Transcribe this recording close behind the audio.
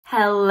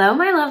Hello,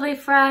 my lovely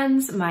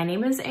friends. My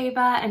name is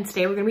Ava, and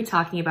today we're going to be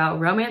talking about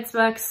romance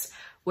books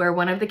where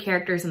one of the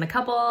characters in the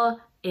couple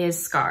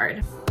is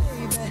scarred.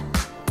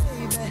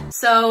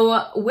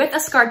 So with a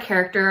scarred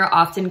character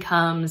often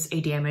comes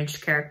a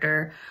damaged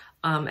character,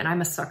 and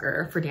I'm a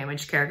sucker for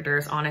damaged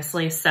characters,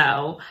 honestly.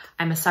 So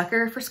I'm a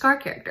sucker for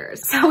scarred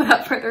characters. So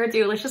without further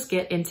ado, let's just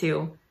get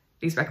into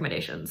these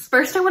recommendations.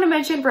 First, I want to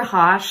mention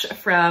Rahash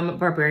from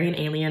Barbarian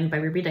Alien by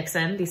Ruby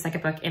Dixon, the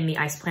second book in the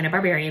Ice Planet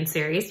Barbarian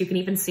series. You can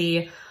even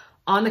see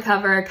on the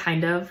cover,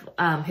 kind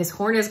of, his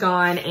horn is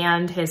gone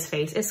and his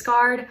face is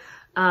scarred.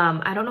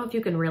 I don't know if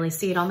you can really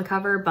see it on the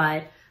cover,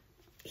 but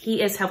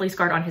he is heavily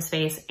scarred on his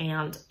face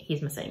and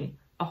he's missing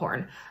a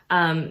horn.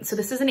 So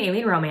this is an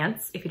alien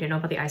romance. If you didn't know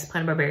about the Ice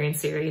Planet Barbarian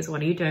series,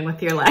 what are you doing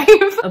with your life?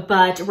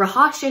 But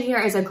Rahash in here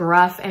is a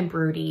gruff and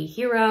broody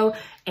hero,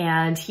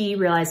 and he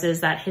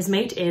realizes that his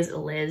mate is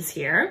Liz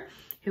here,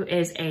 who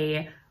is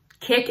a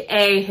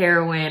kick-A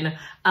heroine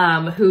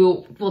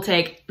who will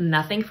take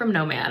nothing from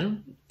no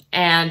man.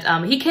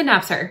 And he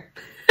kidnaps her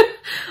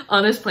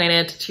on this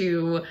planet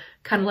to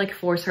kind of like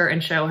force her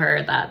and show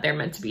her that they're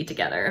meant to be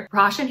together.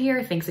 Rahash in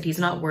here thinks that he's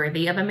not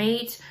worthy of a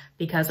mate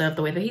because of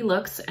the way that he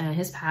looks and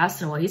his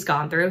past and what he's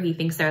gone through. He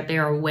thinks that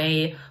there are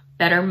way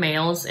better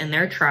males in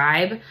their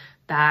tribe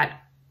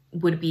that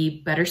would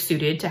be better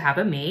suited to have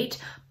a mate,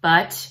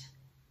 but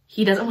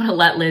he doesn't want to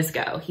let Liz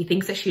go. He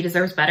thinks that she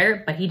deserves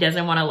better, but he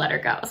doesn't want to let her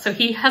go. So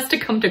he has to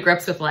come to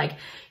grips with, like,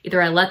 either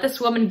I let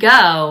this woman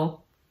go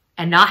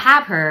and not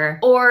have her,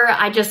 or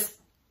I just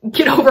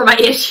get over my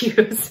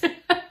issues.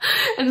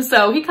 And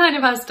so he kind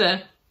of has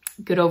to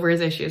get over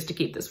his issues to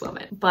keep this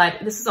woman. But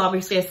this is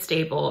obviously a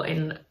staple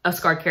in a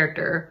scarred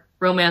character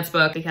romance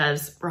book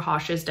because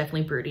Rahash is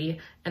definitely broody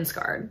and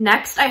scarred.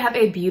 Next, I have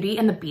a Beauty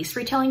and the Beast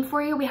retelling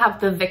for you. We have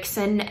The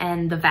Vixen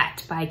and the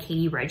Vet by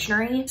Katie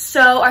Regnery.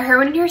 So our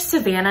heroine in here is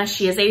Savannah.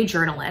 She is a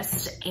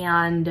journalist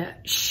and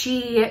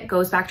she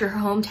goes back to her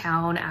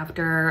hometown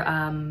after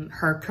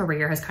her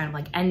career has kind of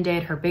like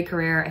ended, her big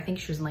career. I think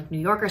she was in like New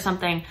York or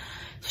something.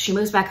 So she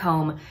moves back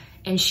home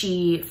and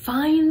she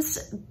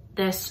finds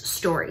this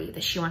story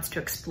that she wants to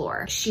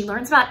explore. She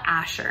learns about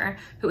Asher,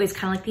 who is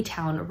kind of like the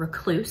town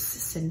recluse.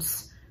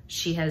 Since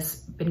she has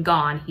been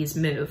gone, he's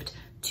moved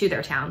to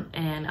their town.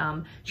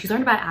 And she's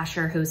learned about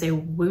Asher, who's a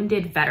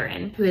wounded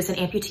veteran, who is an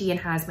amputee and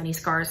has many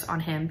scars on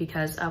him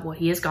because of what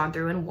he has gone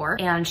through in war.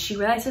 And she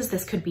realizes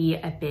this could be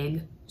a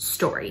big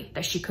story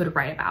that she could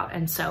write about.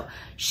 And so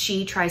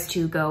she tries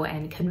to go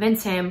and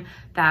convince him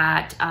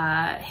that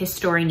his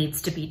story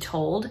needs to be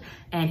told.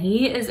 And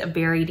he is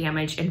very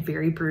damaged and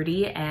very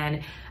broody.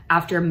 And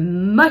after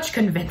much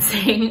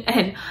convincing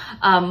and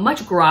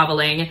much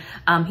groveling,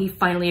 he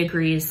finally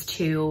agrees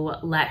to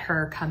let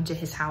her come to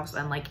his house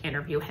and like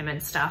interview him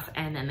and stuff.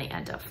 And then they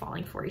end up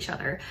falling for each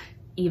other,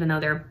 even though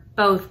they're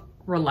both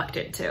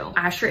reluctant to.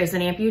 Asher is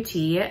an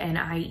amputee. An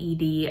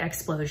IED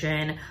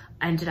explosion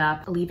ended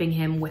up leaving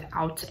him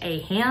without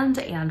a hand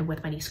and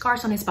with many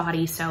scars on his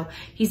body. So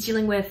he's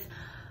dealing with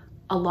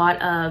a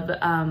lot of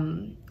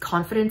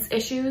confidence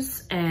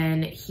issues,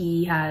 and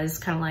he has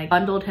kind of like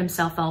bundled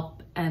himself up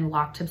and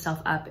locked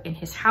himself up in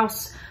his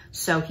house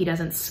so he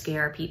doesn't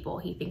scare people.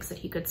 He thinks that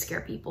he could scare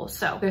people.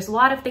 So there's a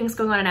lot of things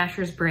going on in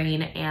Asher's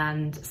brain,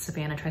 and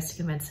Savannah tries to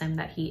convince him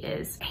that he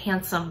is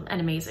handsome and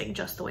amazing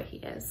just the way he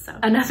is. So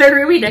another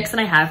Ruby Dixon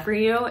I have for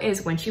you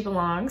is When She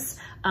Belongs.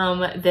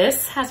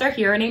 This has our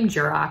hero named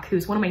Jurok,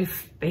 who's one of my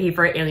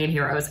favorite alien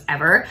heroes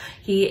ever.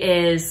 He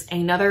is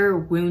another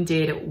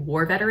wounded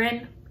war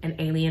veteran, an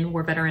alien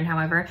war veteran,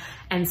 however.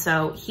 And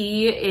so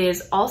he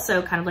is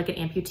also kind of like an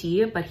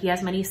amputee, but he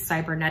has many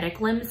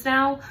cybernetic limbs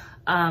now.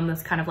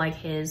 That's kind of like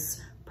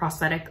his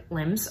prosthetic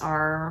limbs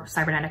are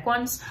cybernetic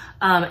ones.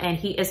 And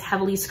he is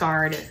heavily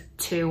scarred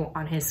too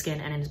on his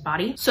skin and in his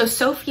body. So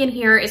Sophie in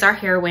here is our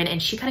heroine,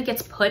 and she kind of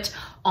gets put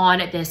on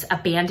this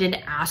abandoned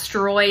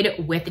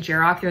asteroid with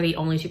Jurok. They're the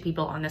only two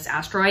people on this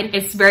asteroid.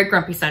 It's very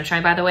Grumpy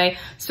Sunshine, by the way.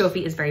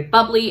 Sophie is very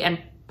bubbly and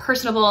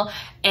personable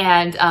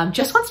and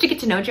just wants to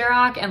get to know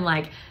Jurok and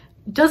like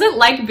doesn't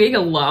like being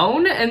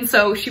alone. And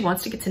so she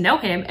wants to get to know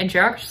him, and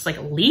Jurok's just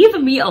like, leave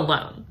me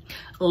alone.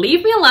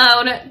 Leave me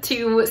alone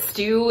to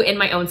stew in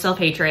my own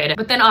self-hatred.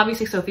 But then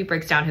obviously Sophie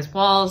breaks down his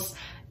walls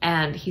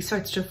and he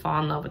starts to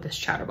fall in love with this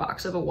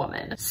chatterbox of a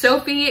woman.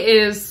 Sophie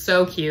is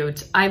so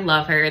cute. I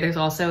love her. There's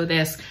also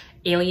this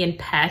alien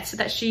pet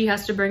that she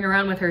has to bring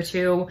around with her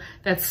too.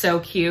 That's so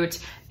cute.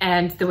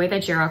 And the way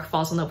that Jurok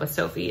falls in love with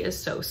Sophie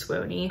is so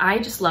swoony. I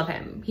just love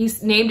him.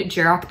 He's named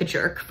Jurok the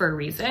Jerk for a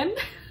reason.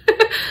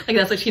 Like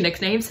that's what she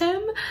nicknames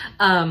him.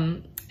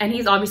 And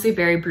he's obviously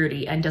very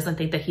broody and doesn't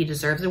think that he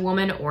deserves a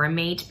woman or a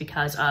mate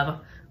because of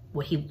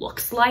what he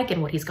looks like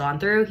and what he's gone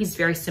through. He's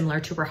very similar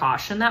to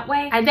Rahash in that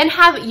way. I then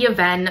have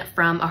Yevenne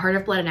from A Heart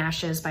of Blood and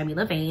Ashes by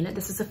Mila Vane.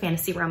 This is a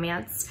fantasy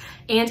romance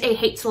and a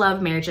hate to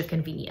love marriage of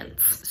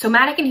convenience. So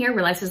Matic in here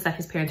realizes that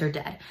his parents are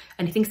dead,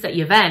 and he thinks that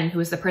Yevenne,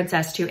 who is the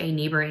princess to a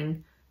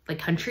neighboring like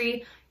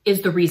country,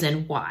 is the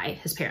reason why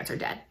his parents are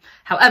dead.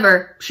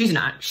 However, she's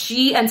not.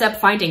 She ends up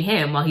finding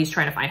him while he's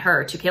trying to find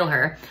her to kill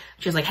her.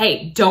 She's like,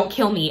 hey, don't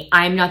kill me.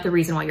 I'm not the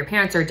reason why your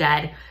parents are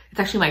dead. It's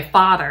actually my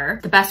father.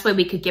 The best way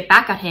we could get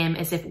back at him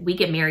is if we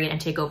get married and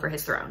take over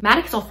his throne.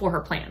 Maddox all for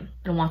her plan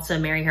and wants to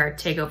marry her,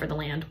 take over the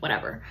land,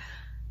 whatever.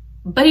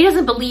 But he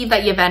doesn't believe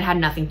that Yvonne had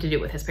nothing to do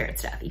with his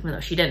parents' death, even though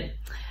she didn't.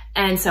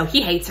 And so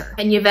he hates her.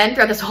 And Yvonne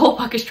throughout this whole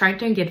book is trying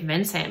to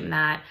convince him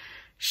that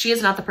she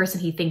is not the person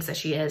he thinks that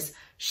she is.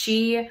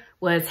 She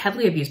was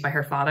heavily abused by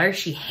her father.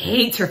 She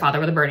hates her father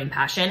with a burning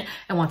passion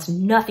and wants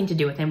nothing to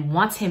do with him,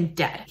 wants him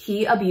dead.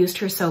 He abused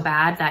her so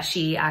bad that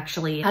she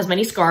actually has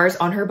many scars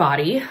on her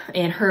body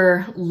and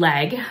her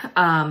leg.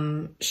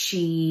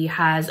 She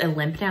has a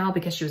limp now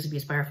because she was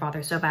abused by her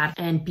father so bad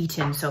and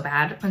beaten so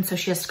bad. And so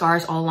she has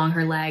scars all along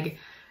her leg,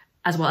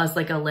 as well as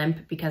like a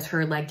limp because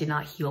her leg did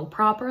not heal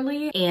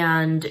properly.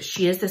 And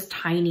she is this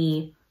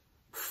tiny,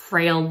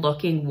 frail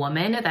looking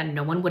woman that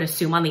no one would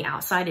assume on the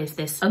outside is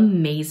this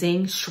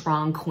amazing,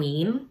 strong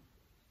queen.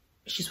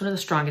 She's one of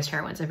the strongest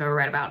heroines I've ever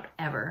read about,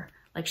 ever.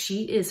 Like,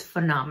 she is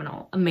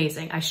phenomenal,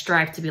 amazing. I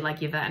strive to be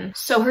like Yvonne.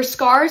 So her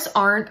scars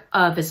aren't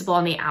visible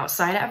on the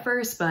outside at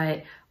first,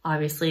 but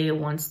obviously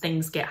once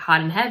things get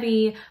hot and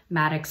heavy,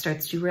 Maddox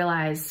starts to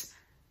realize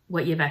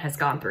what Yvonne has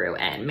gone through,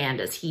 and man,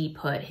 does he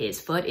put his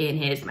foot in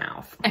his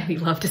mouth. And we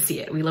love to see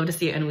it. We love to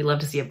see it, and we love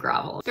to see it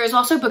grovel. There's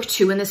also book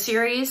 2 in the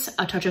series,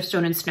 A Touch of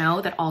Stone and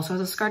Snow, that also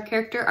has a scarred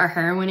character. Our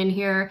heroine in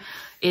here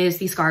is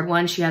the scarred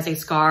one. She has a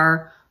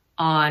scar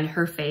on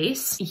her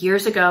face.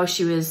 Years ago,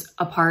 she was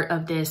a part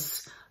of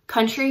this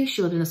country.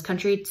 She lived in this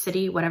country,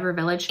 city, whatever,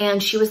 village,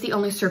 and she was the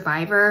only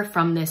survivor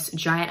from this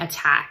giant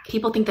attack.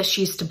 People think that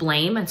she's to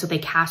blame, and so they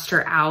cast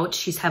her out.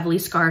 She's heavily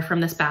scarred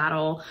from this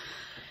battle.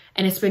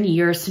 And it's been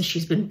years since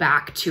she's been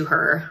back to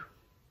her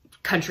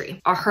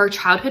country. Her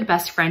childhood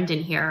best friend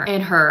in here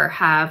and her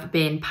have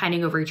been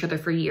pining over each other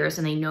for years,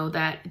 and they know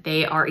that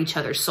they are each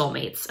other's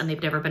soulmates, and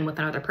they've never been with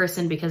another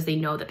person because they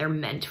know that they're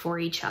meant for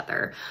each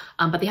other.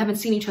 But they haven't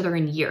seen each other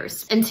in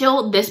years.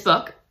 Until this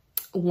book,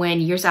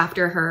 when years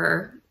after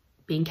her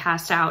being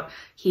cast out,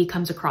 he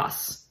comes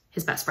across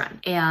his best friend,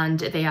 and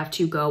they have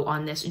to go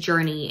on this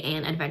journey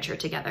and adventure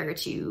together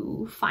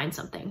to find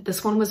something.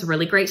 This one was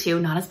really great too.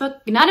 Not as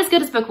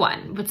good as book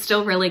 1, but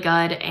still really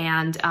good.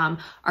 And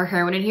our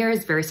heroine in here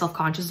is very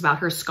self-conscious about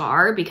her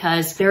scar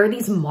because there are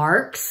these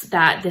marks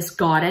that this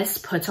goddess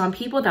puts on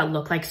people that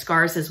look like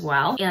scars as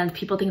well. And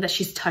people think that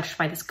she's touched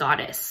by this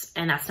goddess,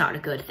 and that's not a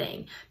good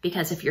thing,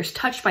 because if you're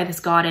touched by this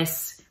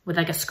goddess with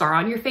like a scar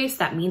on your face,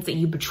 that means that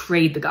you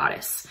betrayed the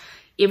goddess.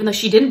 Even though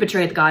she didn't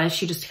betray the goddess,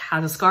 she just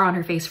has a scar on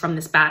her face from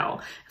this battle.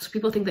 So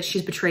people think that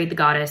she's betrayed the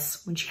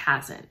goddess when she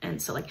hasn't.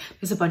 And so like,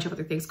 there's a bunch of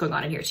other things going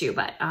on in here too,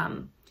 but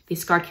the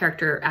scar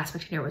character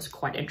aspect in here was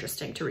quite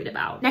interesting to read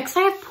about. Next,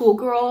 I have Pool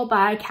Girl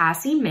by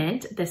Cassie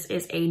Mint. This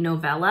is a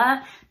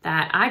novella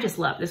that I just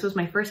love. This was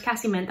my first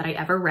Cassie Mint that I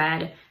ever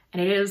read,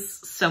 and it is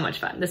so much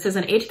fun. This is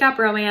an age gap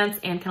romance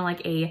and kind of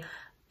like a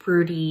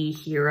broody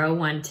hero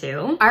one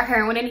too. Our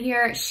heroine in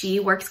here,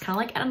 she works kind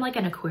of like at like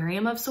an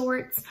aquarium of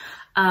sorts,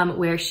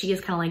 where she is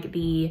kind of like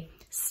the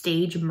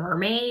stage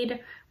mermaid,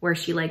 where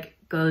she like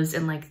goes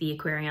in like the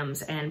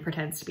aquariums and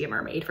pretends to be a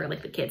mermaid for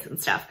like the kids and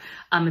stuff.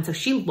 And so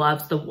she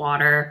loves the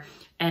water,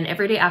 and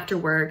every day after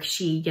work,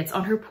 she gets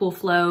on her pool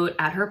float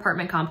at her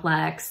apartment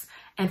complex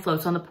and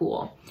floats on the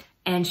pool.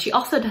 And she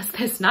also does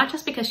this not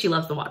just because she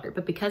loves the water,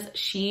 but because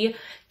she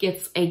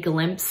gets a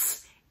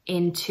glimpse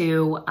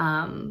into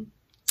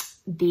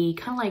the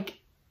kind of like,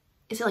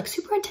 is it like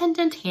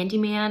superintendent,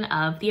 handyman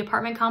of the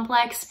apartment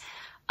complex,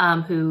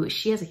 who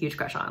she has a huge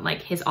crush on.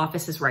 Like, his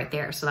office is right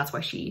there, so that's why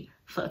she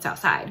floats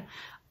outside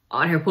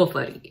on her pool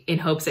float in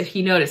hopes that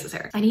he notices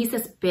her. And he's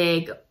this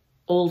big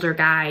older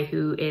guy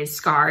who is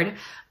scarred.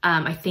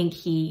 I think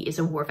he is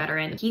a war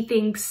veteran. He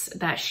thinks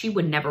that she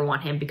would never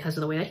want him because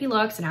of the way that he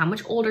looks and how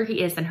much older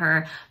he is than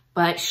her,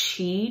 but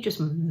she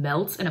just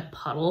melts in a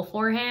puddle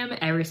for him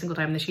every single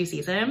time that she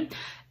sees him.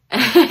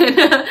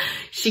 And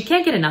she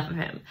can't get enough of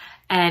him.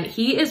 And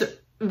he is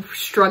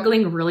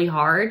struggling really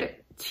hard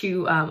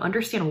to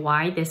understand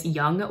why this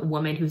young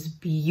woman who's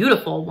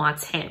beautiful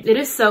wants him. It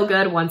is so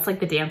good once like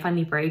the dam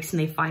finally breaks and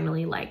they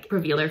finally like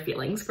reveal their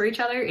feelings for each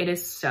other. It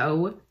is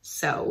so,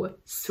 so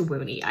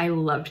swoony. I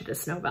loved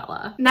this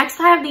novella. Next,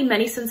 I have The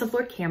Many Sins of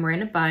Lord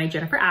Cameron by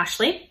Jennifer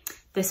Ashley.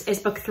 This is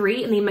book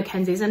 3 in the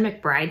Mackenzies and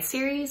McBride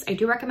series. I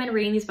do recommend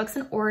reading these books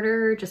in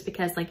order just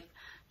because like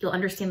you'll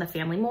understand the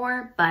family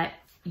more, but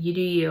you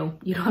do you.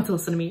 You don't have to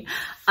listen to me.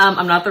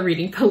 I'm not the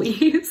reading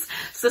police.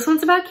 So this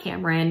one's about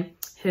Cameron,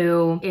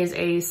 who is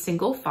a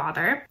single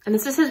father, and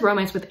this is his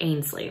romance with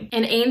Ainsley.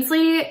 And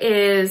Ainsley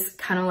is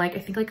kind of like, I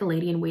think like a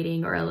lady in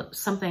waiting or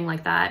something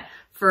like that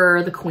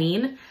for the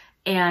queen.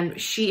 And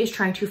she is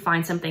trying to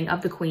find something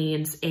of the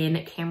queen's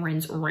in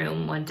Cameron's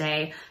room one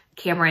day.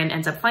 Cameron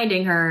ends up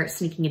finding her,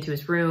 sneaking into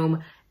his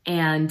room,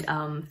 and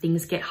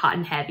things get hot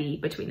and heavy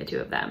between the two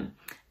of them.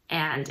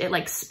 And it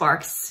like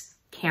sparks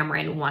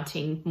Cameron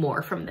wanting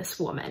more from this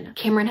woman.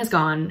 Cameron has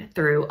gone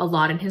through a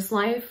lot in his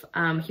life.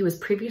 He was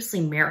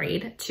previously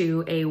married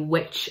to a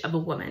witch of a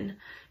woman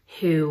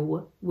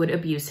who would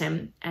abuse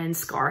him and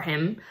scar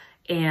him.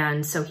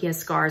 And so he has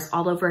scars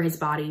all over his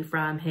body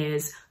from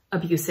his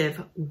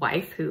abusive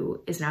wife,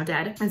 who is now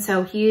dead. And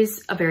so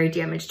he's a very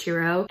damaged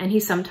hero, and he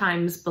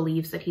sometimes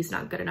believes that he's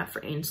not good enough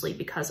for Ainsley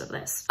because of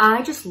this.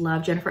 I just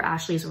love Jennifer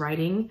Ashley's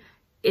writing.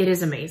 It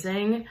is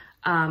amazing.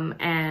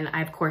 And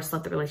I of course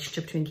love the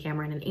relationship between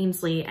Cameron and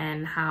Ainsley,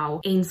 and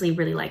how Ainsley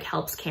really like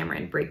helps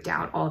Cameron break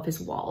down all of his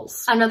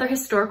walls. Another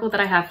historical that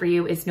I have for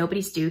you is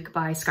Nobody's Duke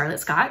by Scarlett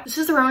Scott. This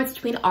is the romance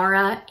between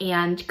Ara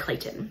and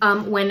Clayton.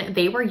 When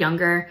they were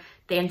younger,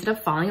 they ended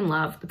up falling in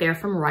love, but they're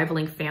from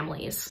rivaling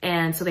families.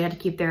 And so they had to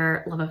keep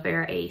their love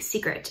affair a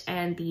secret.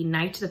 And the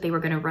night that they were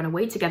gonna run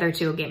away together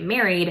to get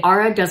married,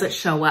 Ara doesn't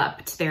show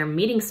up to their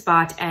meeting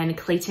spot, and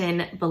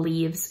Clayton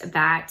believes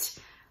that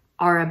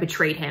Ara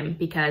betrayed him,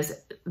 because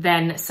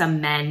then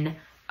some men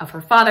of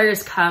her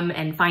father's come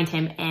and find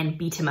him and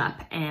beat him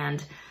up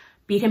and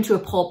beat him to a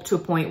pulp, to a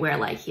point where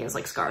like he has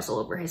like scars all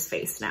over his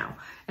face now.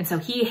 And so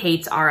he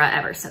hates Ara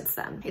ever since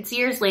then. It's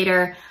years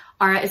later.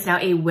 Ara is now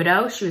a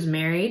widow. She was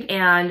married,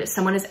 and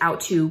someone is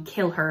out to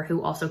kill her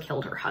who also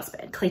killed her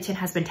husband. Clayton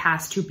has been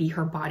tasked to be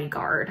her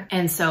bodyguard.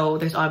 And so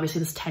there's obviously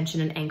this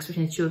tension and angst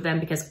between the two of them,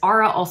 because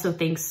Ara also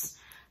thinks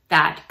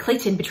that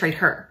Clayton betrayed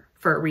her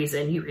for a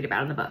reason you read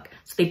about in the book.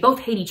 So they both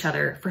hate each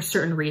other for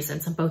certain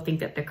reasons, and both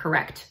think that they're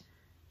correct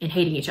in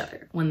hating each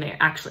other when they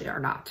actually are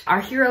not.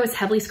 Our hero is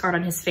heavily scarred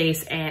on his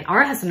face, and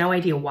Ara has no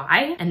idea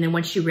why. And then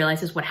when she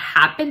realizes what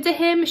happened to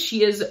him,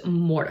 she is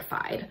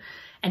mortified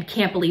and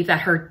can't believe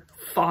that her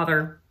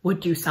father would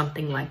do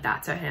something like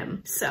that to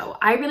him. So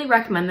I really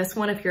recommend this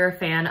one if you're a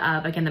fan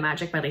of, again, The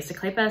Magic by Lisa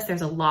Kleypas.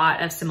 There's a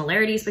lot of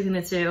similarities between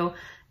the two.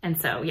 And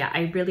so yeah,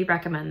 I really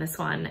recommend this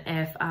one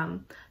if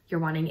you're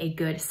wanting a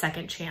good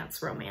second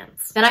chance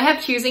romance. Then I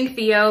have Choosing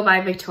Theo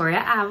by Victoria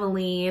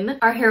Aveline.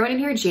 Our heroine in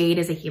here, Jade,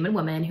 is a human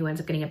woman who ends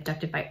up getting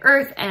abducted by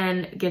Earth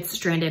and gets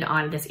stranded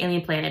on this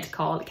alien planet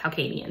called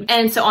Calcanian.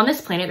 And so on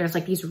this planet, there's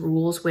like these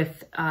rules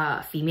with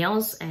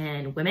females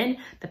and women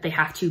that they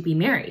have to be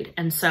married.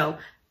 And so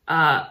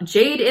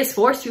Jade is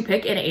forced to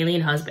pick an alien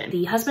husband.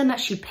 The husband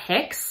that she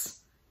picks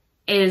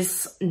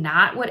is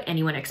not what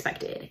anyone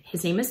expected.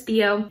 His name is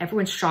Theo.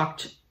 Everyone's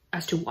shocked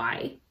as to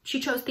why she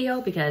chose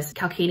Theo, because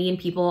Calcanian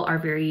people are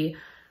very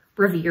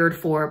revered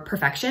for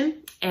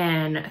perfection,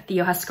 and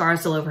Theo has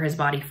scars all over his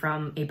body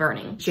from a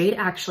burning. Jade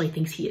actually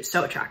thinks he is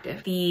so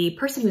attractive. The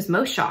person who's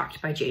most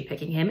shocked by Jade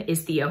picking him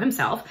is Theo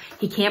himself.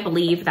 He can't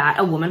believe that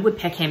a woman would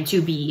pick him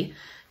to be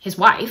his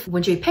wife.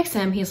 When Jade picks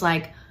him, he's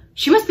like,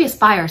 she must be a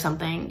spy or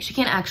something. She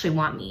can't actually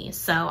want me.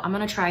 So I'm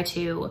gonna try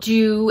to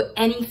do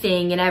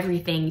anything and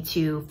everything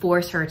to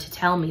force her to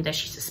tell me that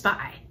she's a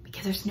spy,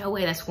 because there's no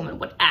way this woman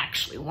would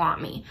actually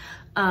want me.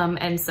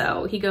 And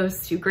so he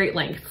goes to great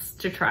lengths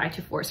to try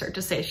to force her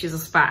to say she's a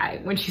spy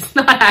when she's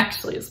not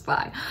actually a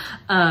spy.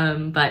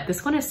 But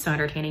this one is so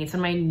entertaining. It's one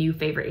of my new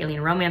favorite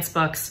alien romance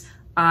books.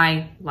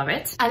 I love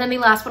it. And then the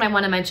last one I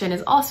want to mention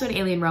is also an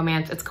alien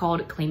romance. It's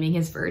called Claiming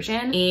His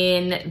Virgin.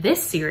 In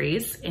this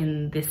series,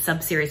 in this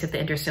sub-series of the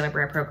Interstellar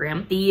Bear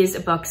program, these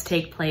books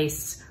take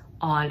place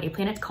on a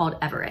planet called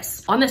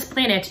Everest. On this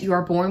planet, you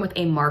are born with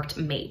a marked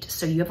mate.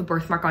 So you have a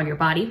birthmark on your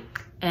body,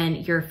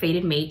 and your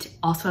fated mate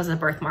also has a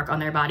birthmark on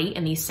their body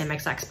in these same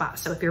exact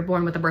spots. So if you're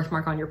born with a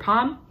birthmark on your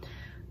palm,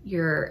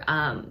 your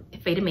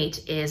fated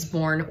mate is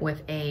born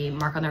with a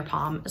mark on their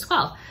palm as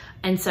well.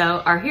 And so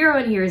our hero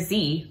in here,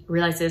 Z,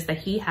 realizes that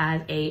he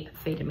has a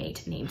fated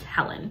mate named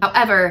Helen.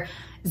 However,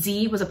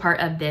 Z was a part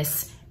of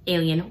this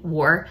alien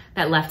war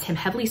that left him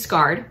heavily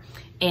scarred.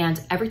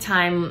 And every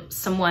time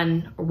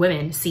someone or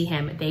women see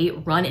him, they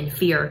run in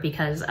fear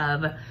because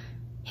of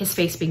his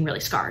face being really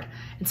scarred.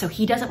 And so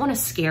he doesn't want to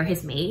scare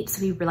his mate.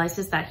 So he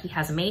realizes that he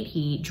has a mate.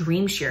 He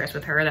dream shares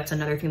with her. That's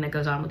another thing that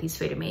goes on with these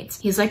fated mates.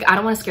 He's like, I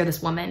don't want to scare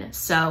this woman,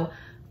 so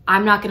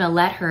I'm not gonna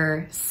let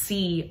her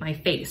see my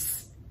face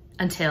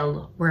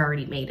until we're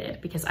already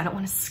mated, because I don't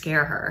want to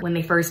scare her. When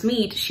they first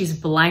meet, she's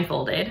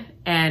blindfolded,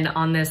 and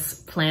on this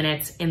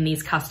planet, in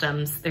these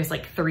customs, there's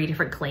like 3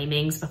 different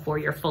claimings before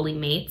you're fully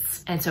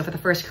mates. And so for the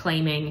first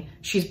claiming,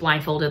 she's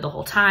blindfolded the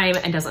whole time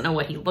and doesn't know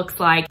what he looks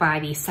like.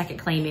 By the second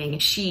claiming,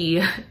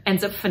 she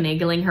ends up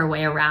finagling her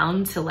way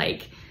around to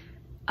like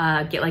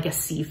get like a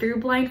see-through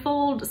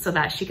blindfold so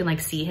that she can like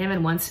see him.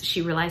 And once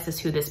she realizes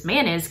who this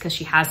man is, because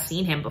she has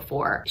seen him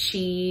before,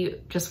 she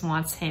just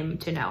wants him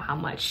to know how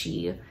much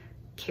she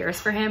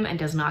cares for him and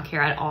does not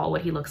care at all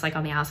what he looks like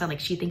on the outside. Like,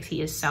 she thinks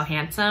he is so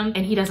handsome,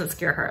 and he doesn't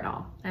scare her at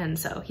all. And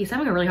so he's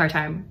having a really hard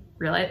time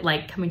really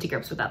like coming to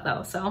grips with that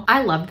though. So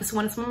I love this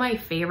one. It's one of my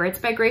favorites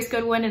by Grace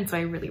Goodwin, and so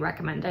I really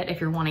recommend it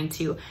if you're wanting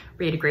to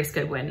read a Grace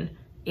Goodwin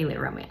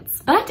alien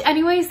romance. But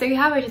anyways, there you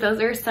have it.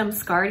 Those are some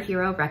scarred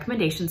hero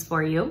recommendations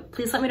for you.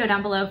 Please let me know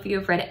down below if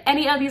you've read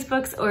any of these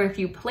books or if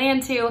you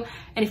plan to.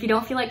 And if you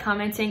don't feel like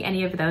commenting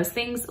any of those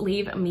things,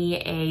 leave me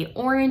a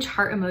orange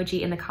heart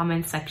emoji in the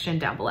comments section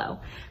down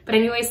below. But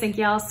anyways, thank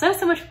y'all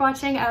so much for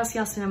watching. I will see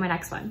y'all soon in my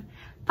next one.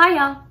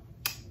 Bye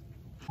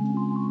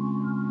y'all.